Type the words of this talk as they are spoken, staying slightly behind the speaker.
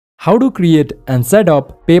how to create and set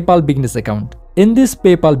up PayPal business account. In this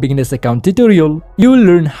PayPal business account tutorial, you will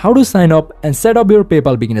learn how to sign up and set up your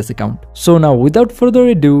PayPal business account. So now without further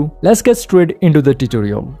ado, let's get straight into the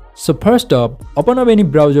tutorial. So first up, open up any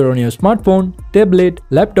browser on your smartphone, tablet,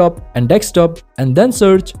 laptop and desktop and then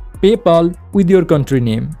search PayPal with your country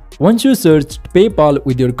name. Once you search PayPal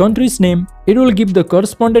with your country's name, it will give the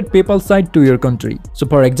correspondent PayPal site to your country. So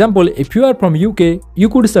for example, if you are from UK, you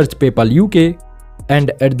could search PayPal UK,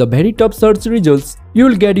 and at the very top search results, you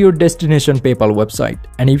will get your destination PayPal website.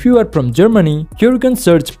 And if you are from Germany, here you can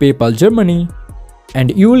search PayPal Germany,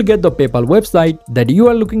 and you will get the PayPal website that you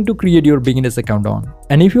are looking to create your business account on.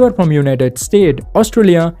 And if you are from United States,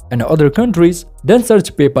 Australia and other countries, then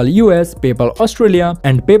search PayPal US, PayPal Australia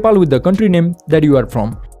and PayPal with the country name that you are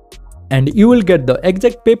from. And you will get the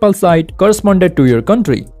exact PayPal site correspondent to your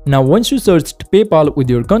country. Now once you searched PayPal with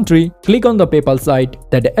your country, click on the PayPal site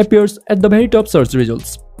that appears at the very top search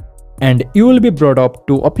results. And you will be brought up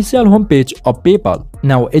to official homepage of PayPal.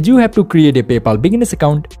 Now as you have to create a PayPal business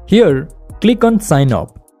account, here click on sign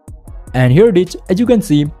up. And here it is, as you can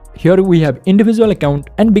see, here we have individual account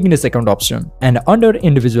and business account option. And under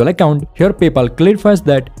individual account, here PayPal clarifies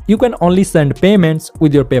that you can only send payments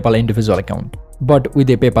with your PayPal individual account. But with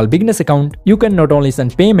a PayPal business account, you can not only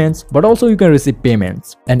send payments, but also you can receive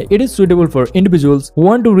payments. And it is suitable for individuals who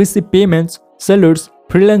want to receive payments, sellers,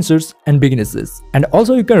 freelancers and businesses. And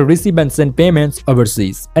also you can receive and send payments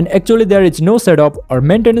overseas. And actually there is no setup or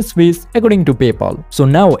maintenance fees according to PayPal. So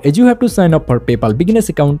now as you have to sign up for PayPal business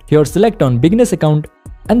account, here select on business account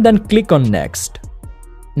and then click on next.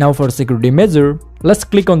 Now for security measure, let's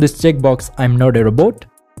click on this checkbox I'm not a robot.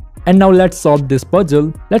 And now let's solve this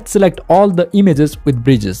puzzle. Let's select all the images with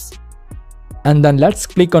bridges. And then let's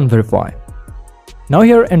click on verify. Now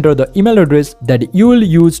here enter the email address that you will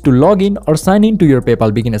use to log in or sign in to your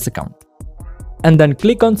PayPal business account. And then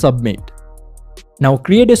click on submit. Now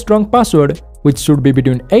create a strong password which should be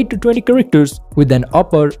between 8 to 20 characters with an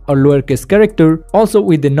upper or lowercase character, also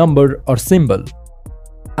with a number or symbol.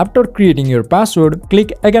 After creating your password,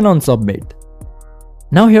 click again on submit.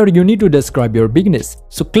 Now here you need to describe your business.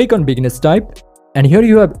 So click on business type and here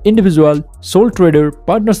you have individual, sole trader,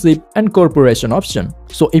 partnership and corporation option.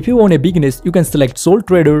 So if you own a business, you can select sole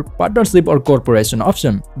trader, partnership or corporation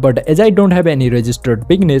option. But as I don't have any registered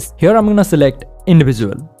business, here I'm gonna select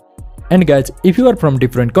individual. And guys, if you are from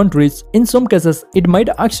different countries, in some cases it might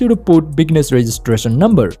ask you to put business registration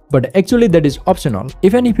number, but actually that is optional.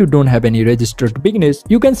 Even if you don't have any registered business,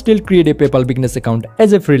 you can still create a PayPal business account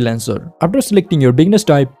as a freelancer. After selecting your business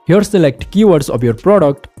type, here select keywords of your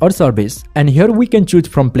product or service, and here we can choose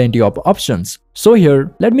from plenty of options. So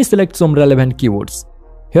here, let me select some relevant keywords.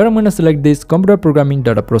 Here I'm gonna select this computer programming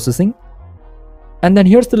data processing, and then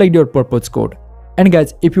here select your purpose code. And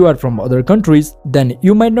guys, if you are from other countries, then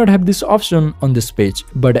you might not have this option on this page.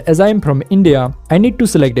 But as I am from India, I need to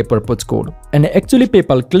select a purpose code. And actually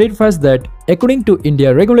PayPal clarifies that according to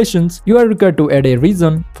India regulations, you are required to add a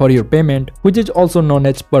reason for your payment, which is also known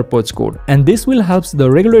as purpose code. And this will help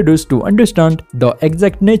the regulators to understand the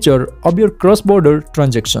exact nature of your cross-border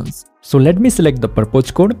transactions. So let me select the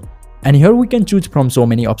purpose code. And here we can choose from so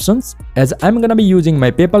many options. As I'm gonna be using my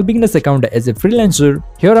PayPal business account as a freelancer,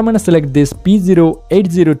 here I'm gonna select this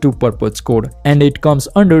P0802 purpose code, and it comes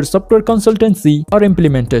under software consultancy or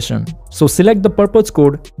implementation. So select the purpose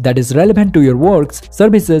code that is relevant to your works,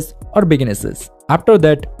 services or businesses. After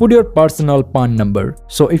that, put your personal PAN number.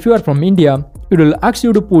 So if you are from India, it will ask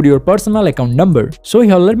you to put your personal account number. So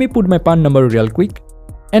here let me put my PAN number real quick.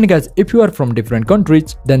 And guys, if you are from different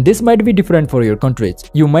countries, then this might be different for your countries.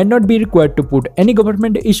 You might not be required to put any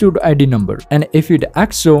government issued ID number. And if it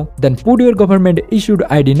asks so, then put your government issued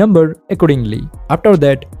ID number accordingly. After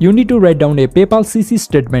that, you need to write down a PayPal CC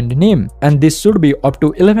statement name. And this should be up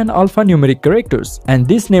to 11 alphanumeric characters. And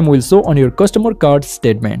this name will show on your customer card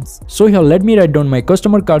statements. So here let me write down my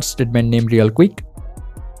customer card statement name real quick.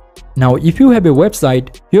 Now if you have a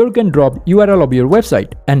website, here you can drop URL of your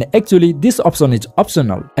website, and actually this option is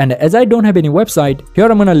optional, and as I don't have any website, here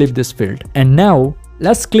I'm gonna leave this field. And now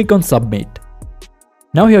let's click on submit.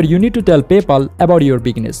 Now here you need to tell PayPal about your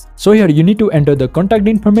business. So here you need to enter the contact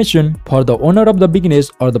information for the owner of the business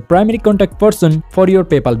or the primary contact person for your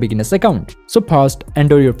PayPal business account. So first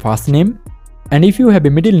enter your first name, and if you have a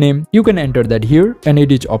middle name, you can enter that here and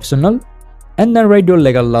it is optional, and then write your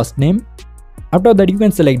legal last name. After that you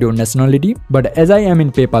can select your nationality, but as I am in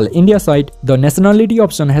PayPal India site, the nationality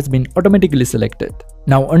option has been automatically selected.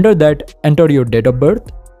 Now under that, enter your date of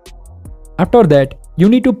birth. After that, you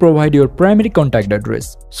need to provide your primary contact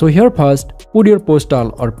address. So here first, put your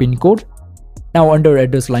postal or PIN code. Now under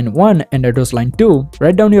address line 1 and address line 2,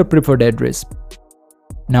 write down your preferred address.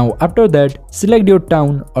 Now after that, select your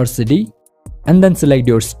town or city and then select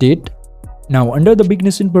your state. Now under the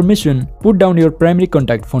business information, put down your primary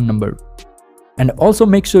contact phone number. And also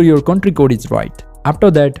make sure your country code is right. After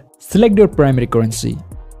that, select your primary currency.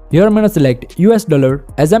 Here I'm gonna select US dollar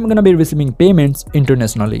as I'm gonna be receiving payments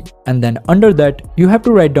internationally. And then under that, you have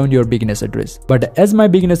to write down your business address. But as my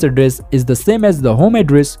business address is the same as the home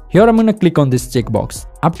address, here I'm gonna click on this checkbox.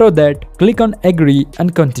 After that, click on agree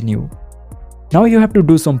and continue. Now you have to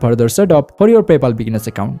do some further setup for your PayPal business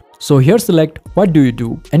account. So here select what do you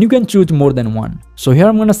do, and you can choose more than one. So here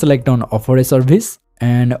I'm gonna select on offer a service,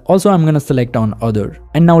 and also I'm gonna select on other.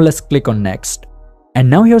 And now let's click on next. And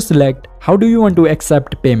now here select how do you want to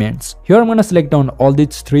accept payments. Here I'm gonna select on all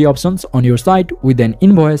these three options on your site with an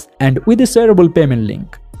invoice and with a shareable payment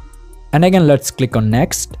link. And again let's click on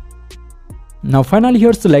next. Now finally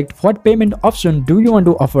here select what payment option do you want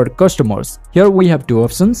to offer customers. Here we have two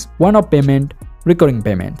options, one-off payment, recurring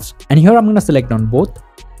payments. And here I'm gonna select on both.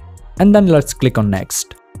 And then let's click on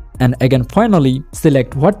next. And again finally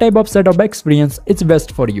select what type of setup experience is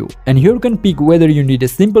best for you. And here you can pick whether you need a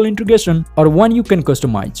simple integration or one you can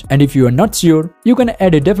customize. And if you are not sure, you can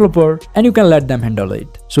add a developer and you can let them handle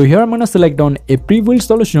it. So here I'm gonna select on a pre-built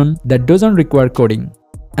solution that doesn't require coding.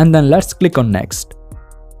 And then let's click on next.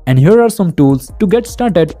 And here are some tools to get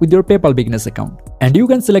started with your PayPal business account. And you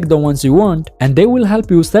can select the ones you want and they will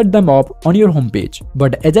help you set them up on your homepage.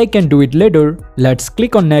 But as I can do it later, let's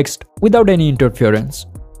click on next without any interference.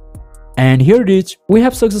 And here it is, we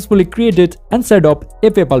have successfully created and set up a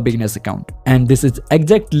PayPal business account. And this is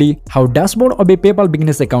exactly how dashboard of a PayPal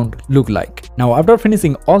business account look like. Now after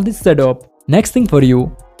finishing all this setup, next thing for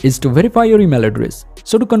you is to verify your email address.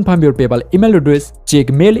 So to confirm your PayPal email address, check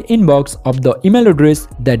mail inbox of the email address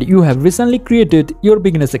that you have recently created your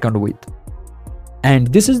business account with. And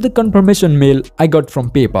this is the confirmation mail I got from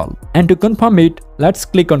PayPal. And to confirm it, let's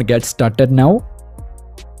click on get started now.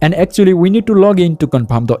 And actually we need to log in to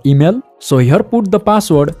confirm the email. So here put the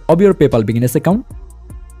password of your PayPal business account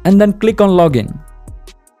and then click on login.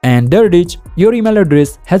 And there it is, your email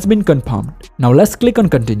address has been confirmed. Now let's click on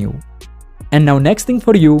continue. And now next thing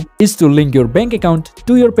for you is to link your bank account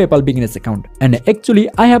to your PayPal business account. And actually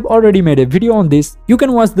I have already made a video on this. You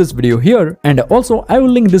can watch this video here, and also I will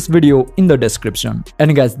link this video in the description.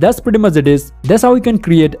 And guys, that's pretty much it is. That's how you can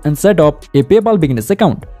create and set up a PayPal business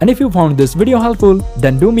account. And if you found this video helpful,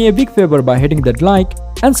 then do me a big favor by hitting that like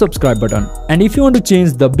and subscribe button. And if you want to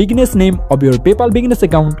change the business name of your PayPal business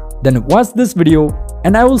account, then watch this video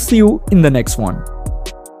and I will see you in the next one.